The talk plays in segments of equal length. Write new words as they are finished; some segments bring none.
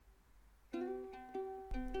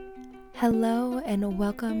Hello, and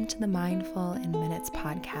welcome to the Mindful in Minutes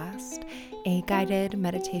podcast, a guided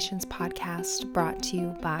meditations podcast brought to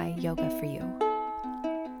you by Yoga for You.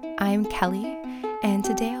 I'm Kelly, and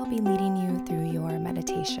today I'll be leading you through your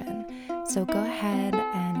meditation. So go ahead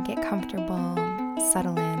and get comfortable,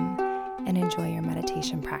 settle in, and enjoy your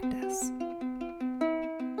meditation practice.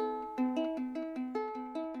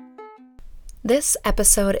 This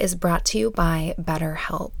episode is brought to you by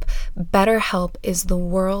BetterHelp. BetterHelp is the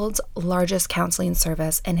world's largest counseling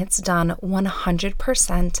service, and it's done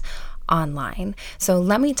 100% online. So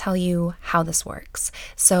let me tell you how this works.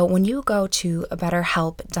 So when you go to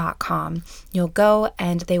betterhelp.com, you'll go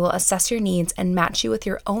and they will assess your needs and match you with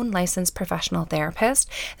your own licensed professional therapist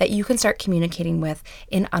that you can start communicating with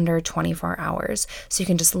in under 24 hours. So you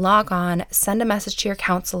can just log on, send a message to your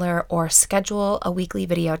counselor, or schedule a weekly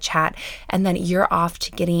video chat, and then you're off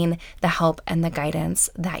to getting the help and the guidance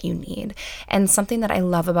that you need. And something that I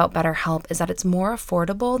love about BetterHelp is that it's more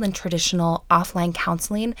affordable than traditional offline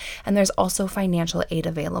counseling, and there's also financial aid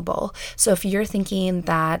available. So if you're thinking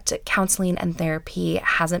that counseling and therapy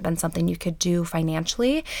hasn't been something you could do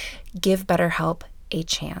financially, give BetterHelp a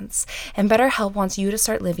chance. And BetterHelp wants you to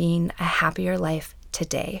start living a happier life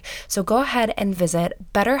today. So go ahead and visit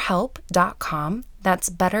betterhelp.com.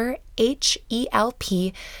 That's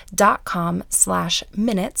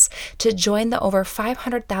betterhelp.com/minutes to join the over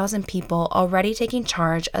 500,000 people already taking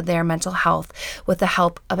charge of their mental health with the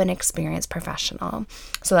help of an experienced professional.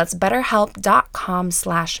 So that's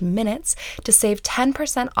betterhelp.com/minutes to save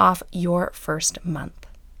 10% off your first month.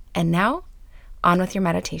 And now, on with your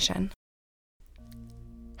meditation.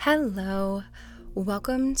 Hello.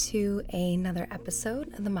 Welcome to another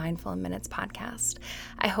episode of the Mindful in Minutes podcast.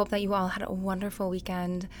 I hope that you all had a wonderful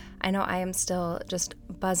weekend. I know I am still just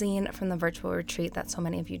buzzing from the virtual retreat that so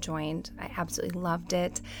many of you joined. I absolutely loved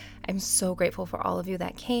it. I'm so grateful for all of you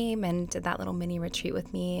that came and did that little mini retreat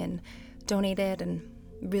with me and donated, and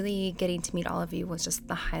really getting to meet all of you was just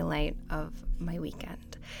the highlight of my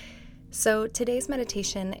weekend. So today's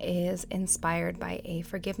meditation is inspired by a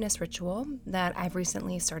forgiveness ritual that I've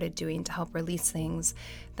recently started doing to help release things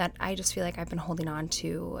that I just feel like I've been holding on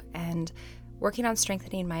to and working on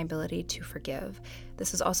strengthening my ability to forgive.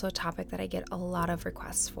 This is also a topic that I get a lot of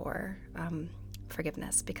requests for,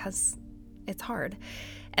 forgiveness, because it's hard.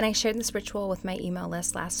 And I shared this ritual with my email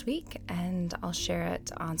list last week, and I'll share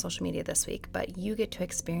it on social media this week, but you get to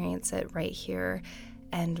experience it right here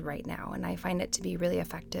and right now. And I find it to be really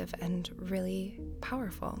effective and really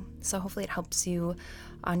powerful. So hopefully it helps you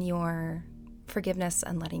on your forgiveness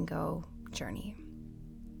and letting go journey.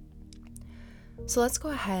 So let's go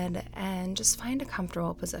ahead and just find a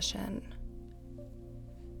comfortable position.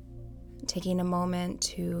 Taking a moment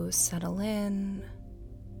to settle in,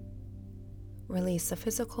 release the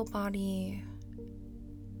physical body,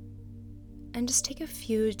 and just take a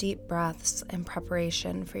few deep breaths in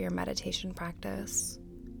preparation for your meditation practice.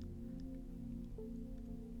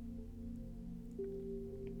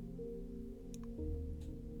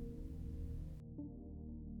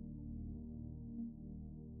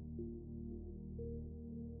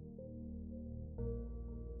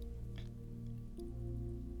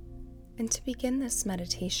 And to begin this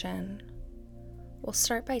meditation, we'll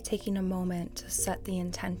start by taking a moment to set the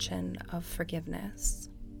intention of forgiveness.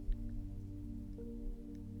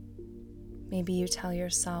 Maybe you tell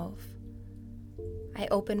yourself, I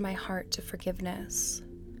open my heart to forgiveness,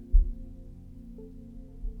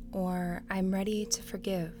 or I'm ready to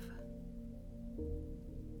forgive.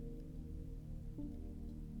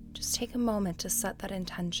 Just take a moment to set that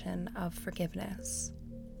intention of forgiveness.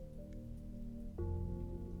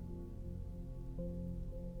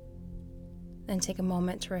 Then take a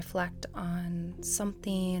moment to reflect on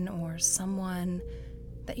something or someone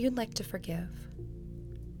that you'd like to forgive.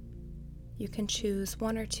 You can choose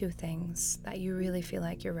one or two things that you really feel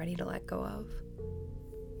like you're ready to let go of.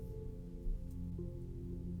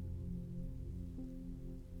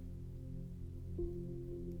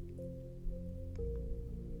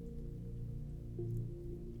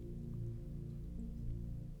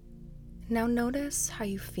 Now notice how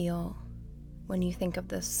you feel when you think of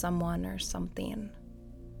this someone or something.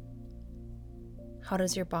 How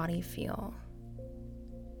does your body feel?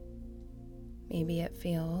 Maybe it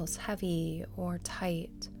feels heavy or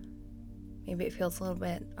tight. Maybe it feels a little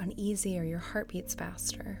bit uneasy, or your heart beats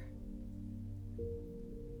faster.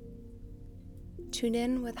 Tune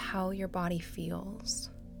in with how your body feels.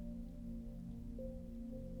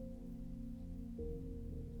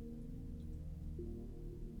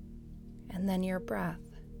 And then your breath.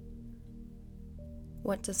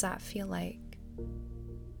 What does that feel like?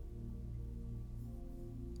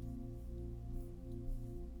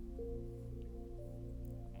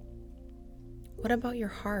 What about your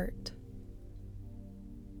heart?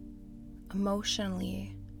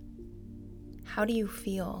 Emotionally, how do you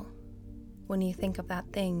feel when you think of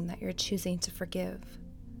that thing that you're choosing to forgive?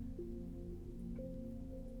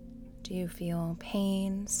 Do you feel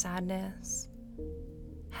pain, sadness,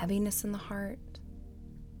 heaviness in the heart?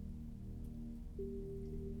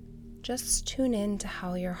 Just tune in to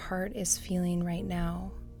how your heart is feeling right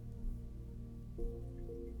now.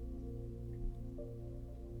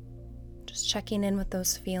 Just checking in with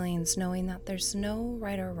those feelings, knowing that there's no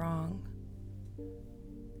right or wrong.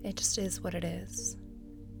 It just is what it is.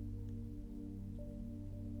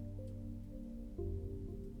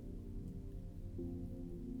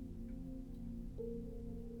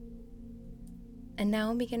 And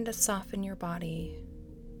now begin to soften your body.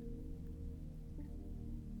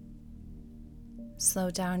 Slow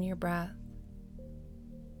down your breath.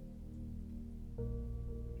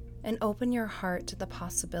 And open your heart to the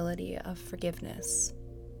possibility of forgiveness.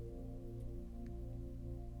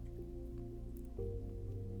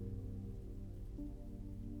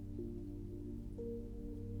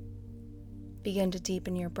 Begin to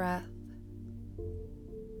deepen your breath.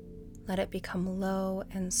 Let it become low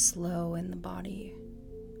and slow in the body.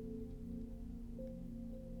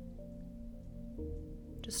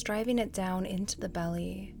 Just driving it down into the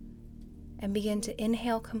belly, and begin to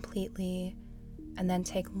inhale completely and then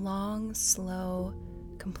take long, slow,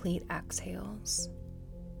 complete exhales.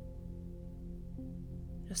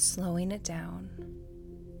 Just slowing it down.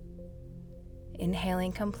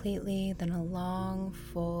 Inhaling completely, then a long,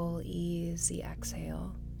 full, easy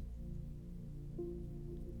exhale.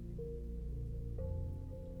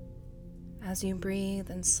 As you breathe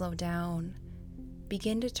and slow down,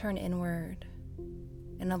 begin to turn inward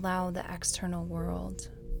and allow the external world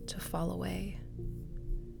to fall away.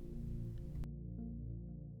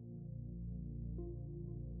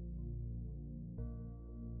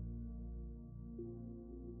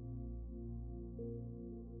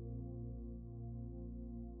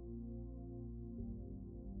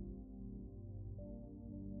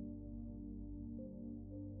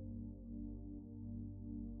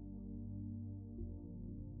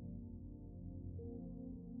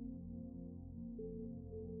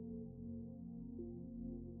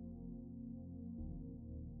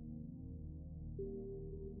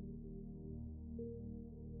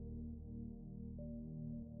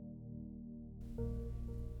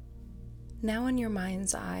 Now in your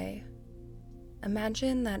mind's eye,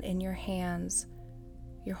 imagine that in your hands,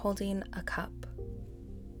 you're holding a cup.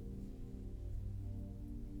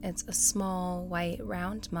 It's a small, white,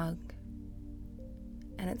 round mug,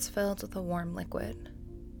 and it's filled with a warm liquid.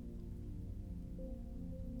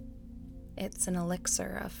 It's an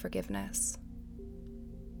elixir of forgiveness.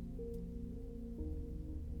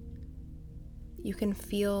 You can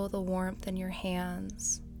feel the warmth in your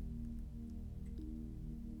hands.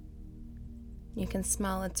 You can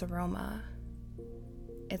smell its aroma.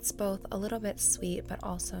 It's both a little bit sweet, but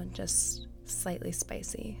also just slightly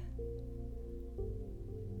spicy.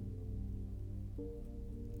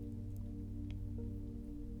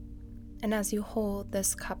 And as you hold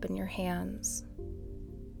this cup in your hands,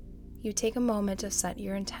 you take a moment to set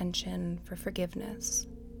your intention for forgiveness,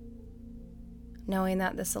 knowing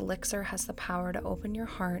that this elixir has the power to open your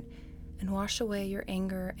heart and wash away your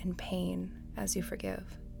anger and pain as you forgive.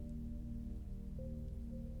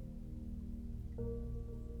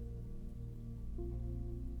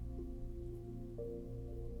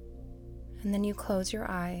 And then you close your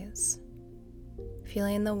eyes,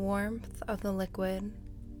 feeling the warmth of the liquid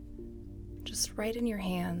just right in your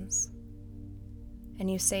hands. And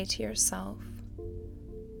you say to yourself,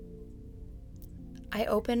 I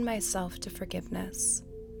open myself to forgiveness.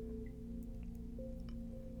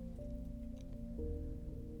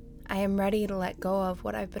 I am ready to let go of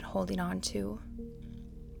what I've been holding on to.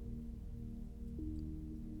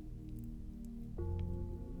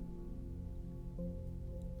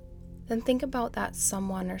 Then think about that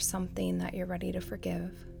someone or something that you're ready to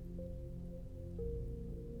forgive.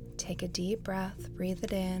 Take a deep breath, breathe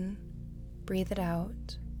it in, breathe it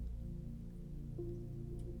out,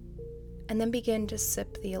 and then begin to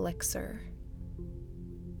sip the elixir.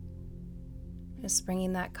 Just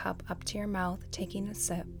bringing that cup up to your mouth, taking a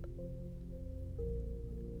sip.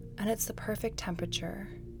 And it's the perfect temperature.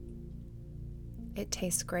 It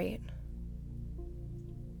tastes great.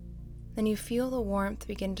 Then you feel the warmth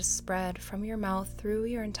begin to spread from your mouth through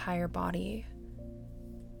your entire body.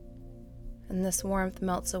 And this warmth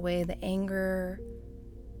melts away the anger,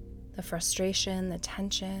 the frustration, the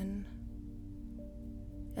tension,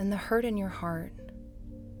 and the hurt in your heart.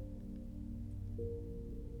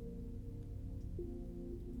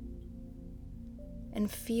 and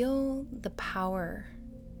feel the power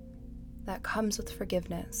that comes with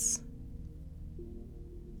forgiveness.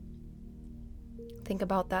 Think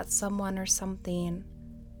about that someone or something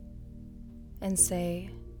and say,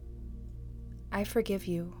 I forgive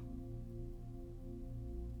you.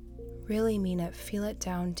 Really mean it. Feel it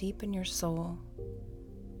down deep in your soul.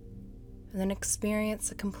 And then experience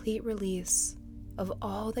a complete release of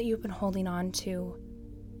all that you've been holding on to.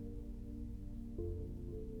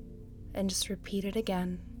 And just repeat it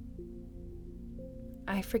again.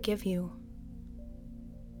 I forgive you.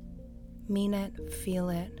 Mean it, feel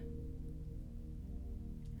it,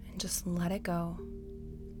 and just let it go.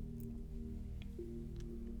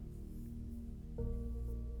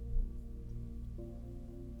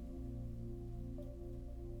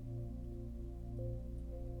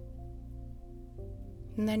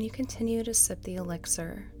 And then you continue to sip the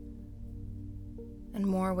elixir, and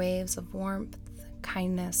more waves of warmth,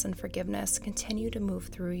 kindness, and forgiveness continue to move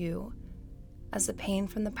through you as the pain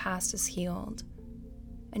from the past is healed,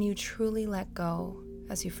 and you truly let go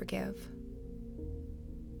as you forgive.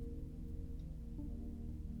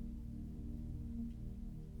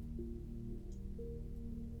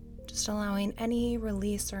 Just allowing any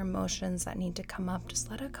release or emotions that need to come up,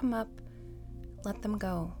 just let it come up, let them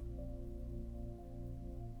go.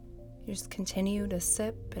 You just continue to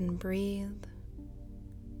sip and breathe,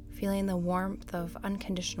 feeling the warmth of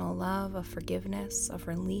unconditional love, of forgiveness, of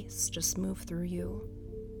release just move through you.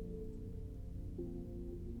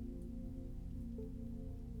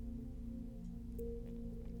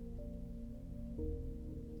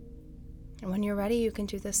 And when you're ready, you can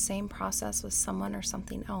do this same process with someone or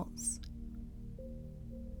something else.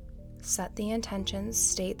 Set the intentions,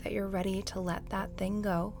 state that you're ready to let that thing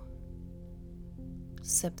go.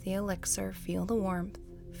 Sip the elixir, feel the warmth,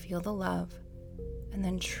 feel the love, and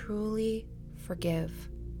then truly forgive.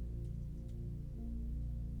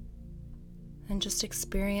 And just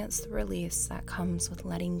experience the release that comes with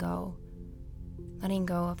letting go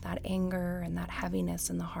of that anger and that heaviness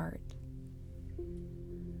in the heart.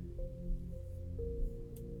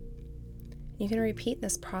 You can repeat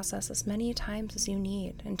this process as many times as you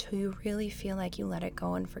need until you really feel like you let it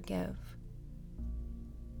go and forgive.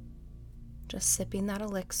 Just sipping that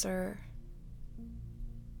elixir,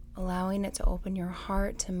 allowing it to open your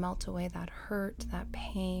heart to melt away that hurt, that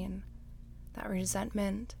pain, that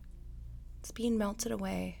resentment. It's being melted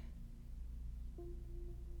away.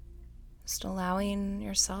 Just allowing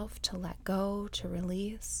yourself to let go, to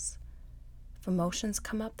release. If emotions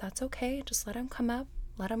come up, that's okay. Just let them come up.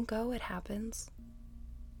 Let them go. It happens.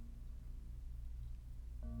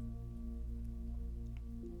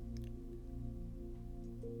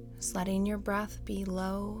 Just letting your breath be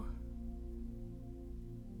low.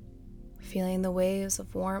 Feeling the waves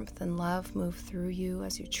of warmth and love move through you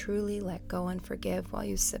as you truly let go and forgive while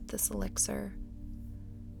you sip this elixir.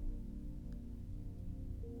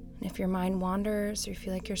 And if your mind wanders or you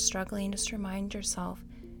feel like you're struggling, just remind yourself,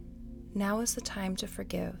 now is the time to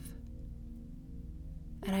forgive.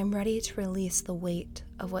 And I'm ready to release the weight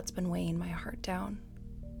of what's been weighing my heart down.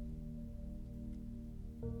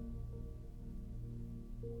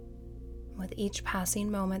 With each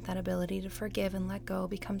passing moment, that ability to forgive and let go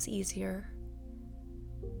becomes easier.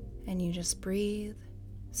 And you just breathe,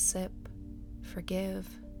 sip, forgive,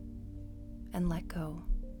 and let go.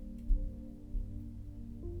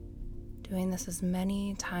 Doing this as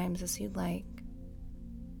many times as you'd like.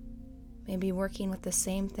 Maybe working with the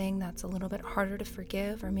same thing that's a little bit harder to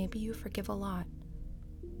forgive, or maybe you forgive a lot.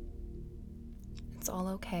 It's all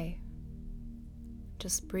okay.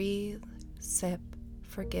 Just breathe, sip,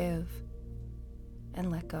 forgive, and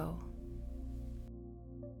let go.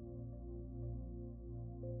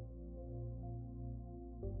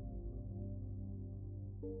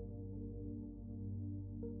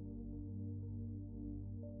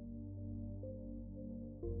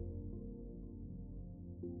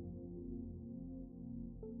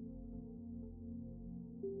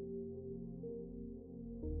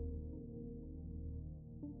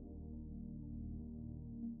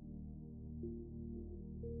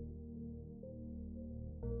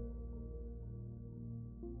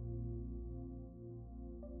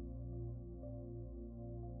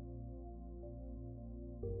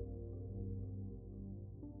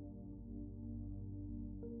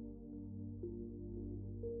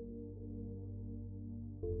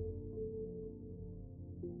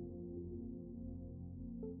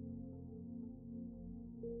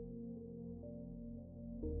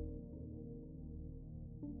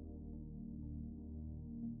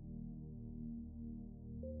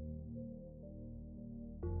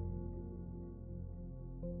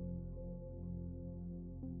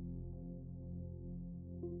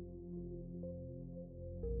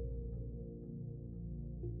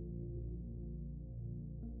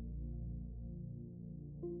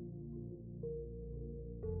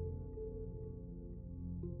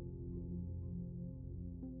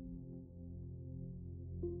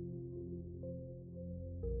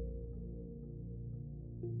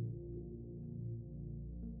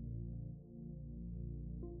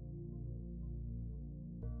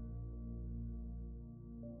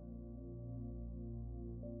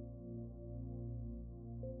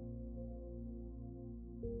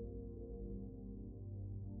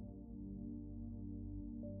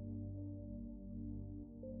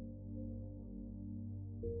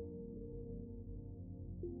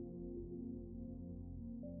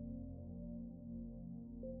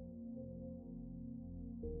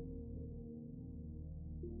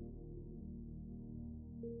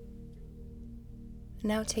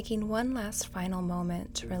 Now taking one last final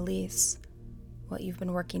moment to release what you've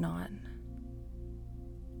been working on.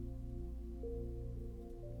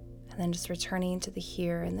 And then just returning to the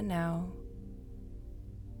here and the now,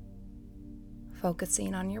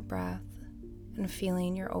 focusing on your breath and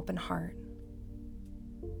feeling your open heart.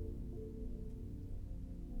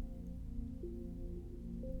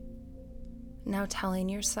 Now telling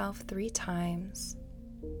yourself 3 times,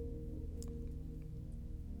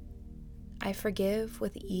 I forgive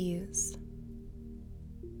with ease.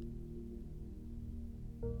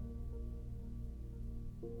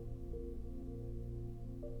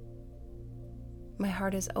 My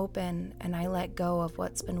heart is open and I let go of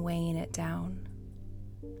what's been weighing it down.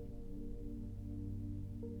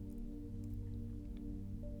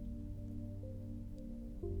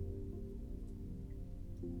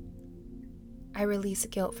 I release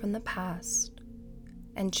guilt from the past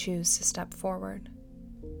and choose to step forward.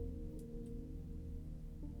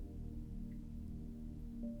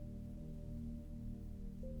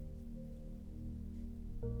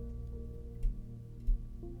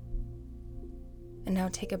 And now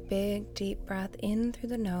take a big, deep breath in through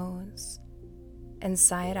the nose and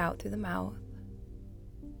sigh it out through the mouth,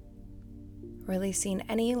 releasing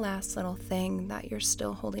any last little thing that you're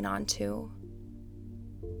still holding on to.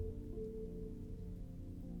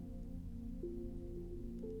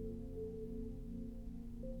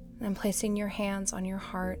 And placing your hands on your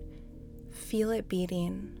heart, feel it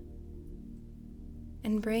beating,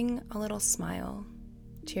 and bring a little smile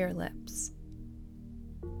to your lips.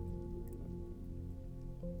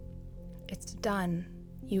 It's done.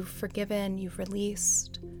 You've forgiven, you've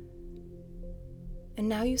released, and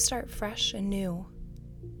now you start fresh and new.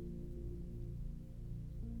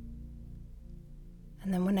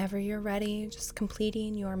 And then whenever you're ready, just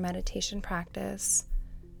completing your meditation practice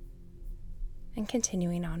and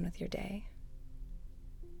continuing on with your day.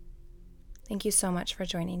 Thank you so much for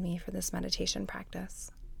joining me for this meditation practice.